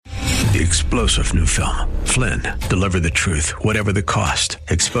the explosive new film, Flynn, deliver the truth, whatever the cost,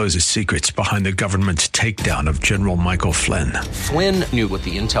 exposes secrets behind the government's takedown of General Michael Flynn. Flynn knew what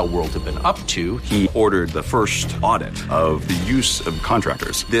the intel world had been up to. He ordered the first audit of the use of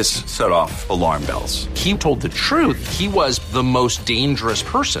contractors. This set off alarm bells. He told the truth. He was the most dangerous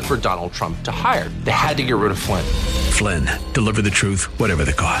person for Donald Trump to hire. They had to get rid of Flynn. Flynn, deliver the truth, whatever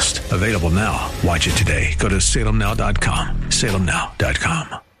the cost. Available now. Watch it today. Go to salemnow.com.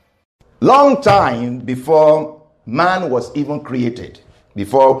 salemnow.com. Long time before man was even created,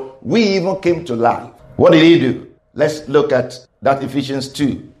 before we even came to life, what did he do? Let's look at that Ephesians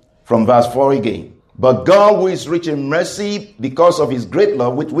 2 from verse 4 again. But God, who is rich in mercy, because of his great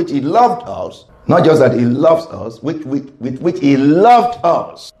love with which he loved us, not just that he loves us, with which he loved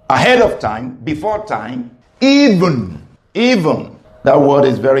us ahead of time, before time, even, that word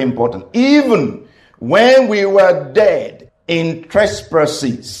is very important, even when we were dead in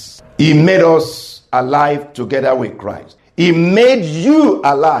trespasses, he made us alive together with Christ. He made you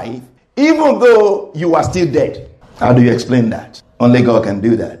alive even though you are still dead. How do you explain that? Only God can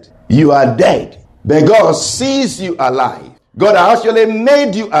do that. You are dead, but God sees you alive. God actually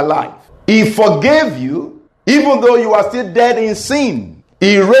made you alive. He forgave you even though you are still dead in sin.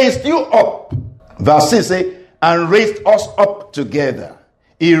 He raised you up. Verse 6 says, and raised us up together.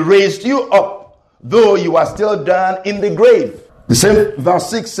 He raised you up though you are still down in the grave. The same verse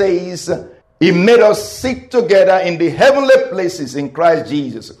 6 says, he made us sit together in the heavenly places in Christ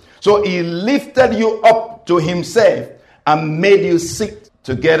Jesus. So he lifted you up to himself and made you sit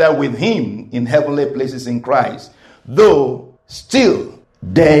together with him in heavenly places in Christ, though still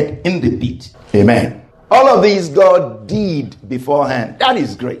dead in the pit. Amen. All of these God did beforehand. That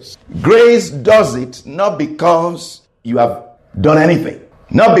is grace. Grace does it not because you have done anything,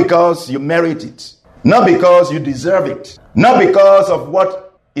 not because you merit it, not because you deserve it, not because of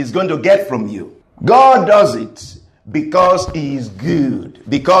what he's going to get from you. God does it because he is good,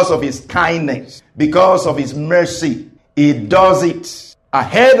 because of his kindness, because of his mercy. He does it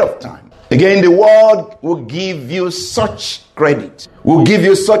ahead of time. Again, the world will give you such credit, will give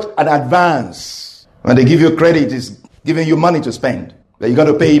you such an advance. When they give you credit, it's giving you money to spend that you got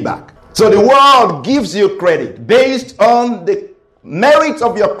to pay back. So the world gives you credit based on the merit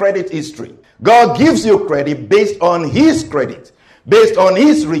of your credit history. God gives you credit based on his credit, based on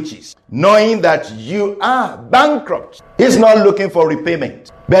his riches, knowing that you are bankrupt. He's not looking for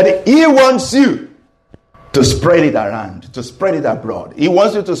repayment, but he wants you to spread it around, to spread it abroad. He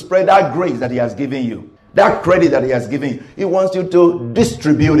wants you to spread that grace that he has given you, that credit that he has given you. He wants you to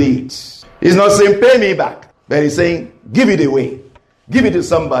distribute it. He's not saying pay me back, but he's saying give it away. Give it to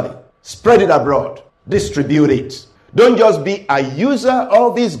somebody. Spread it abroad. Distribute it. Don't just be a user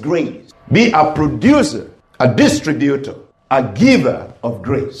of this grace. Be a producer, a distributor, a giver of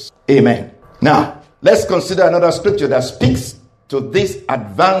grace. Amen. Now, let's consider another scripture that speaks to this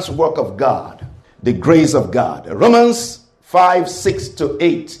advanced work of God, the grace of God. Romans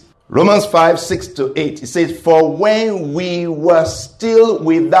 5:6-8. Romans 5:6-8. It says, for when we were still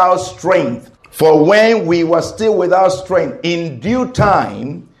without strength, in due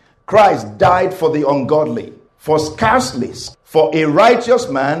time, Christ died for the ungodly. For scarcely for a righteous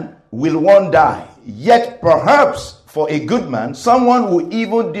man will one die, yet perhaps for a good man, someone will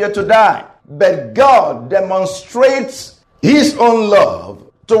even dare to die. But God demonstrates his own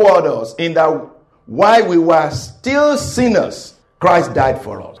love toward us in that while we were still sinners, Christ died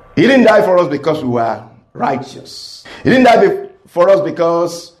for us. He didn't die for us because we were righteous. He didn't die for us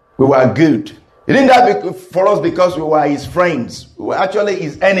because we were good. He didn't die for us because we were his friends. We were actually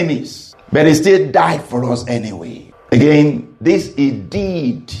his enemies. But he still died for us anyway. Again, this he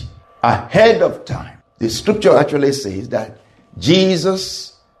did ahead of time. The scripture actually says that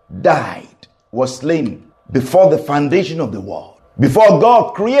Jesus died, was slain before the foundation of the world. Before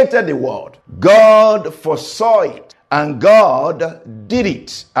God created the world, God foresaw it and God did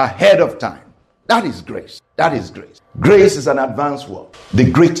it ahead of time. That is grace. That is grace. Grace is an advanced work. The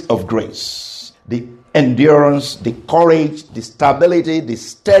grit of grace, the endurance, the courage, the stability, the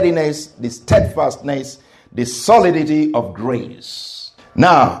steadiness, the steadfastness, the solidity of grace.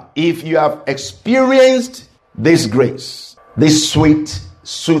 Now, if you have experienced this grace, this sweet,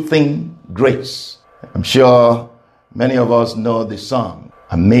 soothing grace, I'm sure many of us know the song,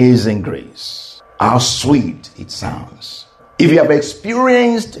 Amazing Grace. How sweet it sounds. If you have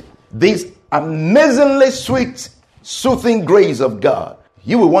experienced this amazingly sweet, soothing grace of God,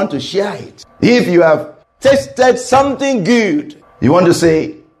 you will want to share it. If you have tasted something good, you want to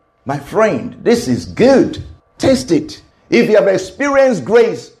say, my friend, this is good. Taste it. If you have experienced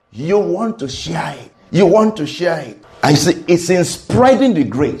grace, you want to share it. You want to share it. I say it's in spreading the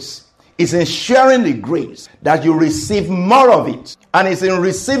grace. It's in sharing the grace that you receive more of it. And it's in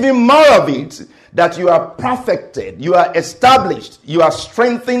receiving more of it that you are perfected, you are established, you are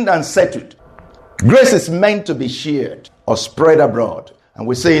strengthened and settled. Grace is meant to be shared or spread abroad. And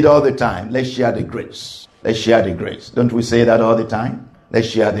we say it all the time. Let's share the grace. Let's share the grace. Don't we say that all the time? Let's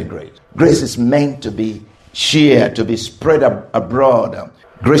share the grace. Grace is meant to be shared, to be spread abroad.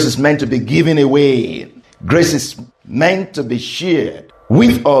 Grace is meant to be given away. Grace is meant to be shared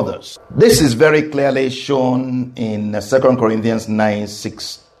with others. This is very clearly shown in 2 Corinthians 9,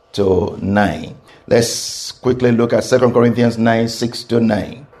 6 to 9. Let's quickly look at 2 Corinthians 9, 6 to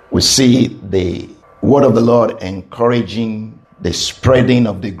 9. We see the word of the Lord encouraging the spreading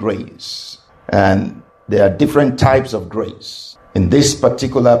of the grace. And there are different types of grace. In this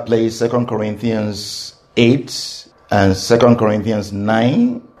particular place, 2 Corinthians 8 and 2 Corinthians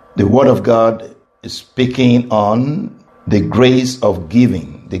 9, the word of God is speaking on the grace of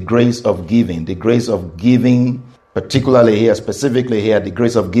giving, the grace of giving, the grace of giving, particularly here, specifically here, the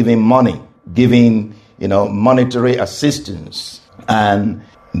grace of giving money, giving, monetary assistance. And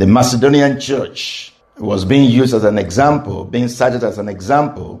the Macedonian church was being used as an example, being cited as an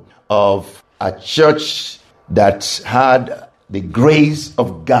example of a church that had the grace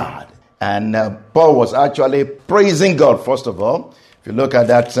of God. And Paul was actually praising God, first of all. If you look at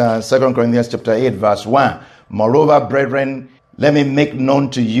that 2 Corinthians chapter 8, verse 1, moreover, brethren, let me make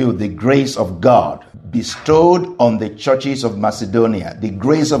known to you the grace of God bestowed on the churches of Macedonia. The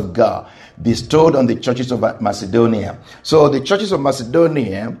grace of God bestowed on the churches of Macedonia. So the churches of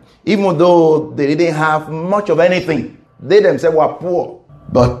Macedonia, even though they didn't have much of anything, they themselves were poor.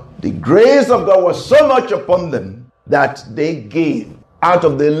 But the grace of God was so much upon them that they gave out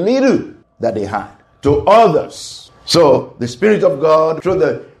of the little that they had to others. So the Spirit of God, through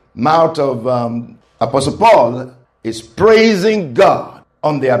the mouth of Apostle Paul, is praising God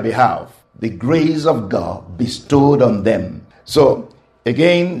on their behalf. The grace of God bestowed on them. So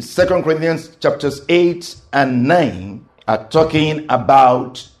again, 2 Corinthians chapters 8 and 9 are talking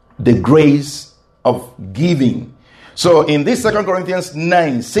about the grace of giving. So in this 2 Corinthians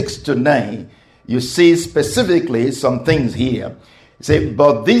 9, 6 to 9, you see specifically some things here. You say,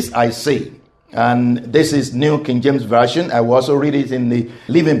 but this I say, and this is New King James Version. I will also read it in the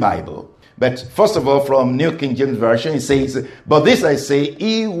Living Bible. But first of all, from New King James Version, it says, but this I say,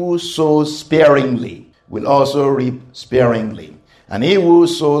 he who sows sparingly will also reap sparingly. And he who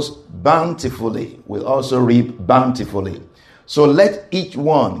sows bountifully will also reap bountifully. So let each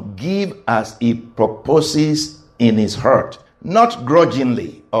one give as he proposes in his heart, not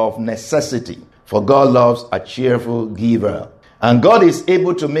grudgingly of necessity, for God loves a cheerful giver. And God is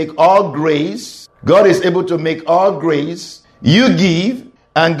able to make all grace. God is able to make all grace. You give,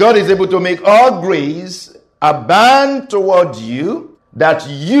 and God is able to make all grace abound toward you, that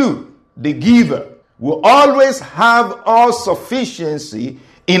you, the giver, will always have all sufficiency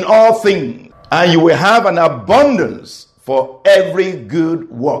in all things, and you will have an abundance for every good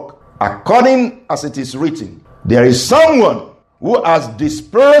work. According as it is written, there is someone who has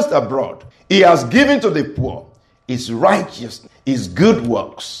dispersed abroad. He has given to the poor. His righteousness, his good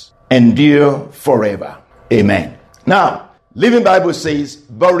works endure forever. Amen. Now, Living Bible says,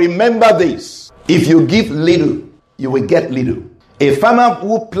 but remember this, if you give little, you will get little. A farmer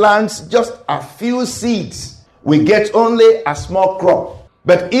who plants just a few seeds will get only a small crop.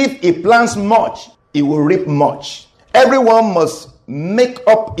 But if he plants much, he will reap much. Everyone must make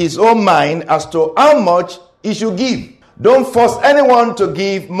up his own mind as to how much he should give. Don't force anyone to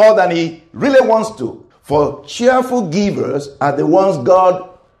give more than he really wants to. For cheerful givers are the ones God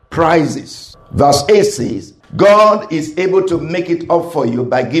prizes. Verse 8 says, God is able to make it up for you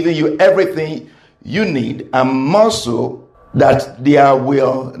by giving you everything you need, and more so that there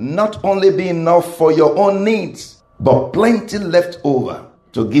will not only be enough for your own needs, but plenty left over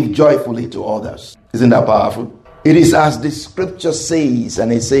to give joyfully to others. Isn't that powerful? It is as the scripture says,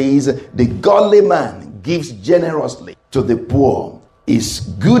 and it says, the godly man gives generously to the poor. His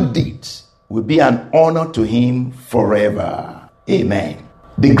good deeds will be an honor to him forever. Amen.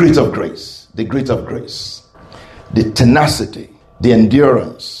 The grace of grace, the grace of grace. The tenacity, the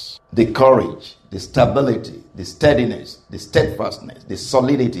endurance, the courage, the stability, the steadiness, the steadfastness, the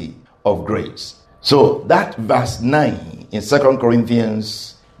solidity of grace. So that verse 9 in 2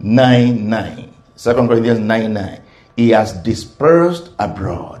 Corinthians 9:9, 2 Corinthians 9:9, he has dispersed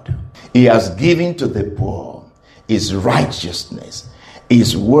abroad. He has given to the poor. His righteousness,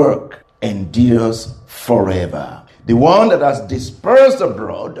 his work endures forever. The one that has dispersed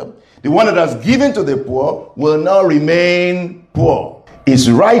abroad, the one that has given to the poor, will not remain poor.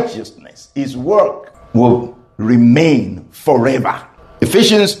 His righteousness, his work will remain forever.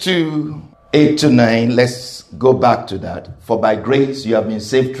 Ephesians 2, 8-9, let's go back to that. For by grace you have been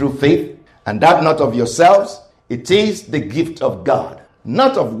saved through faith, and that not of yourselves, it is the gift of God,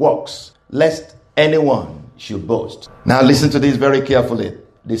 not of works, lest anyone should boast. Now listen to this very carefully.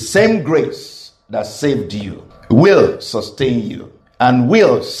 The same grace that saved you will sustain you and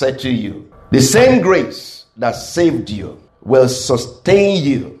will settle you. The same grace that saved you will sustain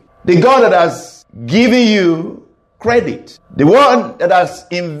you. The God that has given you credit, the one that has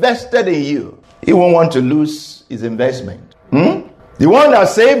invested in you, he won't want to lose his investment. The one that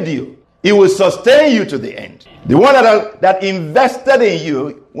saved you, he will sustain you to the end. The one that invested in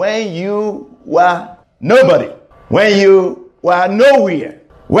you when you were nobody, when you were nowhere,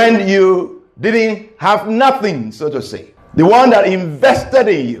 when you didn't have nothing, so to say. The one that invested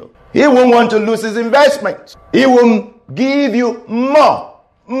in you, he won't want to lose his investment. He will give you more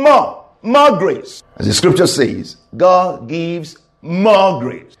grace. As the scripture says, God gives more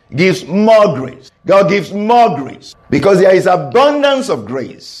grace. Gives more grace. God gives more grace. Because there is abundance of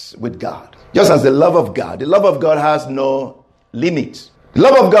grace with God. Just as the love of God has no limit. The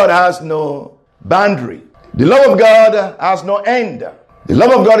love of God has no boundary. The love of God has no end. The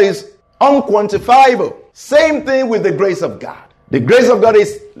love of God is unquantifiable. Same thing with the grace of God. The grace of God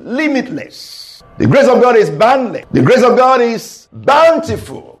is limitless. The grace of God is boundless. The grace of God is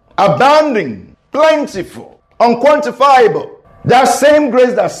bountiful, abounding, plentiful, unquantifiable. That same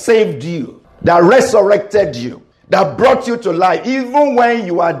grace that saved you, that resurrected you, that brought you to life, even when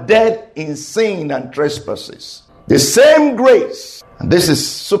you are dead in sin and trespasses. The same grace, and this is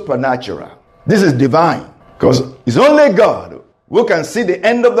supernatural. This is divine, because it's only God who can see the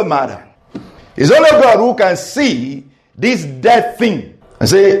end of the matter. It's only God who can see this dead thing and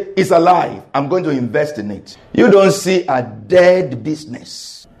say, it's alive. I'm going to invest in it. You don't see a dead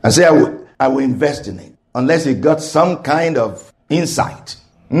business and say, I will invest in it, unless you got some kind of insight.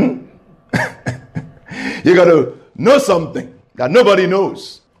 You got to know something that nobody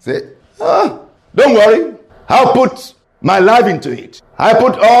knows. Say, don't worry. I'll put my life into it. I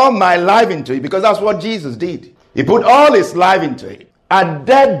put all my life into it, because that's what Jesus did. He put all his life into it. A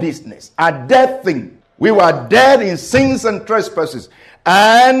dead business, a dead thing. We were dead in sins and trespasses.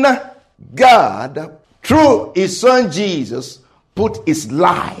 And God, through his son Jesus, put his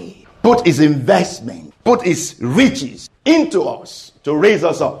life, put his investment, put his riches into us to raise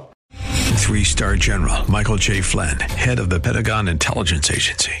us up. 3-star General Michael J. Flynn, head of the Pentagon Intelligence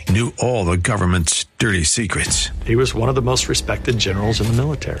Agency, knew all the government's dirty secrets. He was one of the most respected generals in the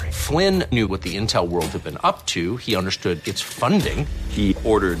military. Flynn knew what the intel world had been up to. He understood its funding. He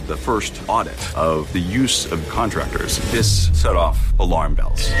ordered the first audit of the use of contractors. This set off alarm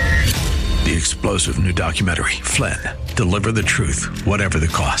bells. The explosive new documentary, Flynn, Deliver the Truth, Whatever the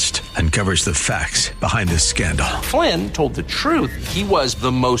Cost, uncovers the facts behind this scandal. Flynn told the truth. He was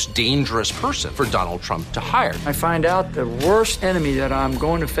the most dangerous person for Donald Trump to hire. I find out the worst enemy that I'm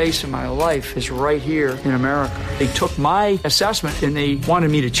going to face in my life is right here in America. They took my assessment and they wanted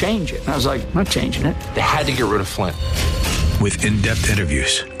me to change it. And I was like, I'm not changing it. They had to get rid of Flynn. With in-depth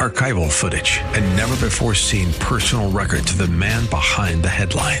interviews, archival footage, and never-before-seen personal records of the man behind the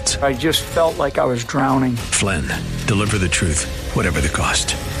headlines. I just felt like I was drowning. Flynn, Deliver the Truth, Whatever the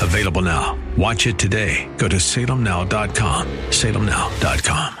Cost. Available now. Watch it today. Go to salemnow.com.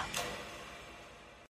 salemnow.com.